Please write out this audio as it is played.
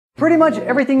Pretty much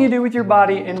everything you do with your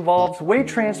body involves weight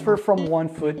transfer from one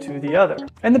foot to the other.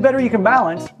 And the better you can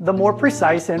balance, the more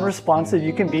precise and responsive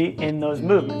you can be in those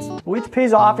movements, which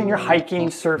pays off in your hiking,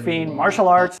 surfing, martial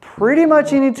arts, pretty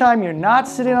much anytime you're not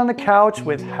sitting on the couch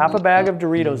with half a bag of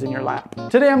Doritos in your lap.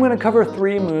 Today I'm going to cover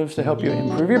 3 moves to help you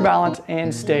improve your balance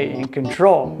and stay in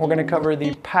control. We're going to cover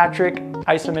the Patrick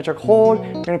isometric hold,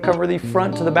 we're going to cover the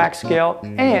front to the back scale,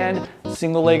 and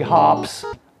single leg hops.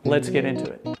 Let's get into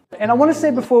it. And I want to say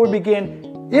before we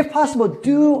begin, if possible,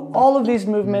 do all of these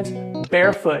movements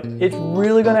barefoot. It's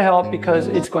really going to help because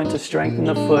it's going to strengthen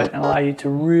the foot and allow you to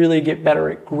really get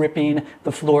better at gripping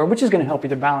the floor, which is going to help you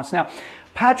to balance. Now,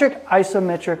 Patrick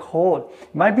isometric hold.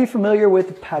 You might be familiar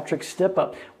with Patrick step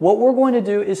up. What we're going to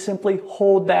do is simply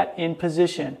hold that in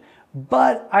position,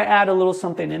 but I add a little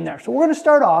something in there. So we're going to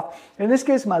start off. In this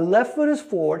case, my left foot is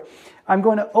forward. I'm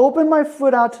going to open my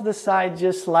foot out to the side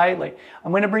just slightly.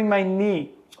 I'm going to bring my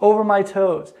knee over my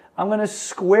toes. I'm going to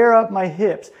square up my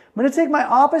hips. I'm going to take my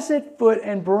opposite foot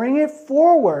and bring it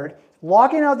forward,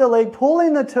 locking out the leg,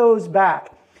 pulling the toes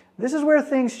back. This is where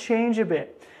things change a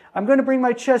bit. I'm going to bring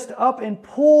my chest up and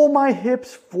pull my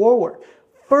hips forward,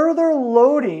 further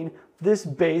loading this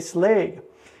base leg.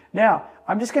 Now,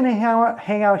 I'm just going to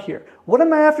hang out here. What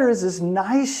I'm after is this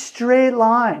nice straight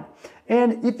line.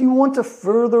 And if you want to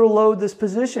further load this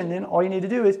position, then all you need to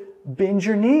do is bend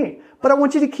your knee. But I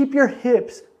want you to keep your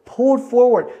hips pulled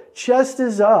forward, chest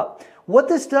is up. What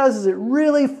this does is it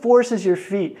really forces your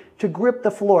feet to grip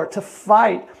the floor, to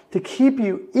fight, to keep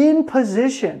you in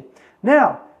position.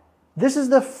 Now, this is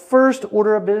the first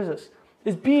order of business,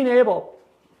 is being able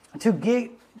to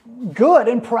get good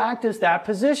and practice that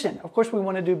position. Of course, we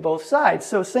want to do both sides.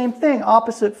 So same thing,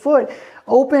 opposite foot,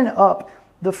 open up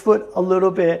the foot a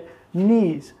little bit,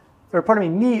 knee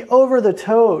over the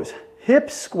toes,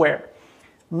 hips square,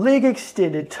 leg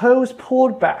extended, toes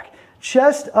pulled back,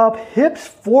 chest up, hips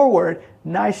forward,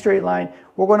 nice straight line.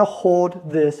 We're going to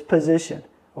hold this position.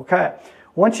 Okay.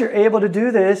 Once you're able to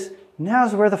do this,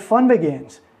 now's where the fun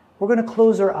begins. We're going to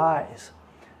close our eyes.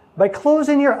 By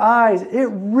closing your eyes, it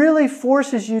really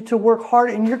forces you to work hard,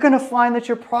 and you're going to find that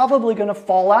you're probably going to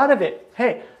fall out of it.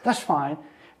 Hey, that's fine.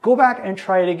 Go back and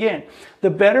try it again. The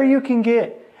better you can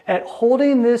get at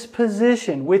holding this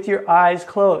position with your eyes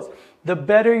closed, the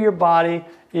better your body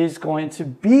is going to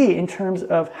be in terms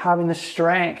of having the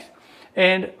strength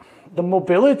and the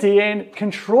mobility and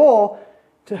control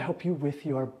to help you with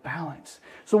your balance.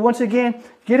 So once again,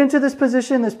 get into this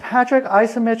position, this Patrick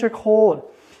isometric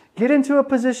hold. Get into a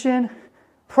position,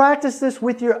 practice this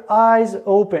with your eyes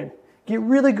open. Get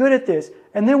really good at this,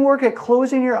 and then work at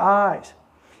closing your eyes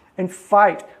and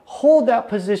fight. Hold that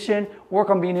position, work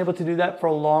on being able to do that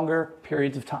for longer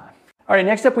periods of time. All right,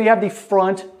 next up we have the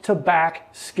front to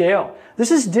back scale.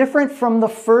 This is different from the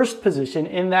first position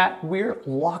in that we're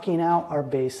locking out our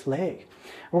base leg.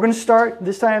 We're going to start,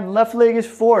 this time left leg is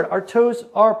forward, our toes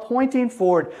are pointing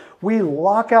forward. We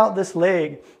lock out this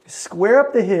leg, square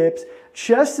up the hips,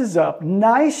 chest is up,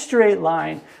 nice straight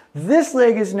line. This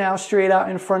leg is now straight out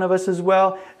in front of us as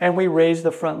well, and we raise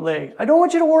the front leg. I don't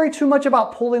want you to worry too much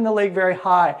about pulling the leg very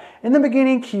high. In the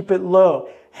beginning, keep it low.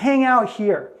 Hang out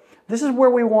here. This is where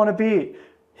we want to be.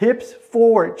 Hips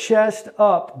forward, chest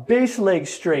up, base leg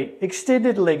straight,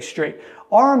 extended leg straight,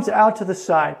 arms out to the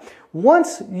side.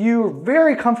 Once you're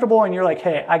very comfortable and you're like,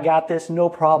 hey, I got this, no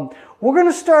problem, we're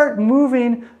going to start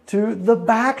moving to the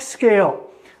back scale,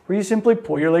 where you simply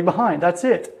pull your leg behind. That's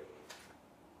it.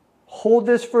 Hold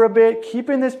this for a bit,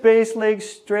 keeping this base leg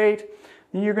straight.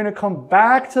 Then you're going to come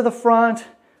back to the front,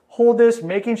 hold this,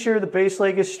 making sure the base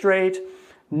leg is straight.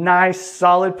 Nice,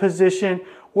 solid position.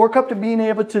 Work up to being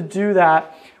able to do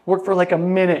that. Work for like a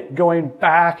minute, going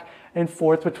back and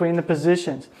forth between the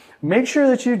positions. Make sure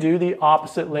that you do the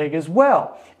opposite leg as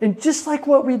well. And just like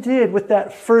what we did with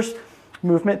that first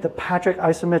movement, the Patrick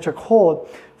isometric hold,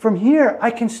 from here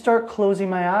I can start closing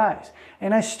my eyes.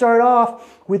 And I start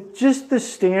off with just the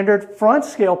standard front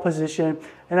scale position,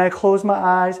 and I close my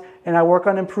eyes and I work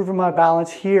on improving my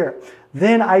balance here.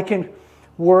 Then I can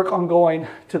work on going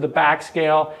to the back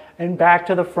scale and back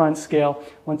to the front scale.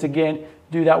 Once again,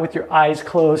 do that with your eyes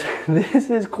closed. This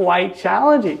is quite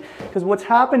challenging because what's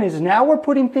happened is now we're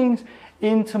putting things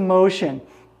into motion.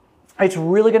 It's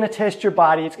really going to test your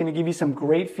body. It's going to give you some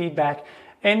great feedback.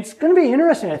 And it's going to be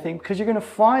interesting, I think, because you're going to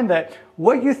find that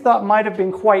what you thought might have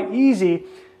been quite easy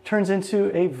turns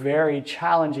into a very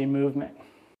challenging movement.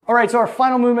 All right, so our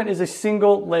final movement is a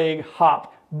single leg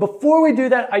hop. Before we do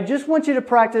that, I just want you to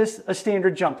practice a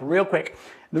standard jump real quick.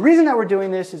 The reason that we're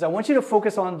doing this is I want you to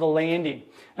focus on the landing.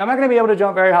 Now, I'm not going to be able to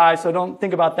jump very high, so don't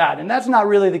think about that. And that's not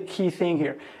really the key thing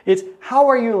here. It's how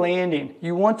are you landing?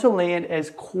 You want to land as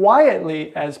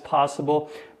quietly as possible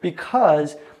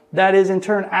because that is in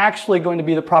turn actually going to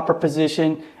be the proper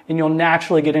position, and you'll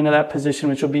naturally get into that position,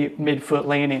 which will be midfoot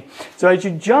landing. So as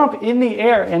you jump in the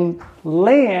air and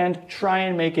land, try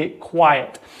and make it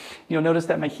quiet. You'll notice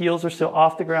that my heels are still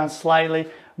off the ground slightly,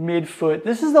 midfoot.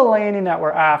 This is the landing that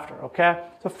we're after, okay?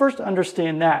 So first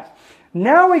understand that.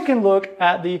 Now we can look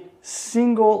at the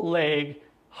single leg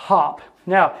hop.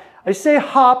 Now, I say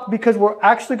hop because we're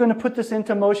actually going to put this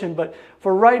into motion, but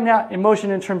for right now, in motion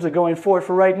in terms of going forward,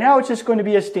 for right now, it's just going to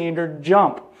be a standard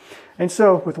jump. And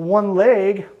so with one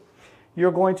leg,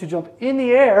 you're going to jump in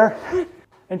the air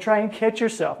and try and catch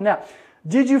yourself. Now,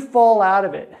 did you fall out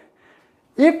of it?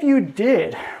 If you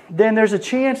did, then there's a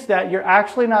chance that you're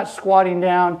actually not squatting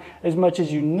down as much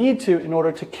as you need to in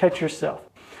order to catch yourself.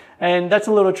 And that's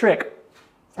a little trick.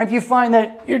 If you find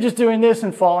that you're just doing this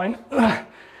and falling,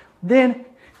 then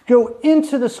go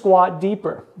into the squat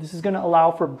deeper. This is going to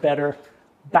allow for better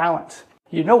balance.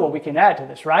 You know what we can add to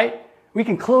this, right? We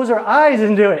can close our eyes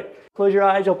and do it. Close your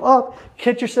eyes, jump up,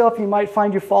 catch yourself. You might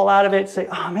find you fall out of it, say,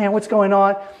 oh man, what's going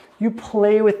on? You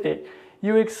play with it.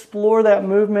 You explore that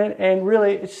movement, and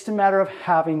really it's just a matter of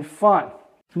having fun.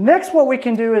 Next, what we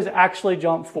can do is actually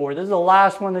jump forward. This is the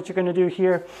last one that you're going to do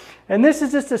here. And this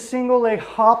is just a single leg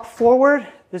hop forward.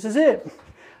 This is it.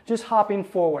 Just hopping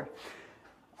forward.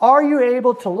 Are you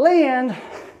able to land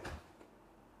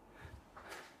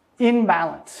in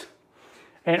balance?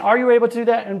 And are you able to do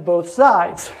that on both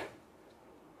sides?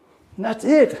 And that's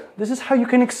it. This is how you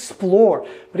can explore.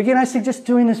 But again, I suggest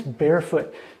doing this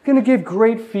barefoot. It's going to give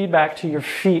great feedback to your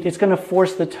feet. It's going to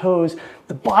force the toes,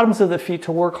 the bottoms of the feet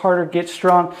to work harder, get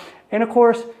strong. And of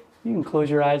course, you can close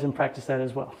your eyes and practice that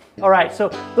as well. All right, so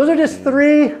those are just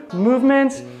 3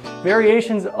 movements,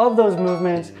 variations of those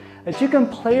movements that you can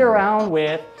play around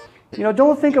with. You know,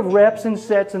 don't think of reps and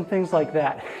sets and things like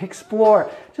that. Explore,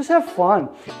 just have fun.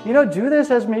 You know, do this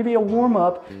as maybe a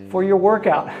warm-up for your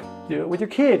workout. Do it with your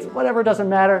kids, whatever, doesn't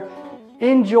matter.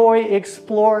 Enjoy,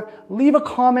 explore, leave a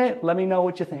comment, let me know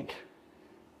what you think.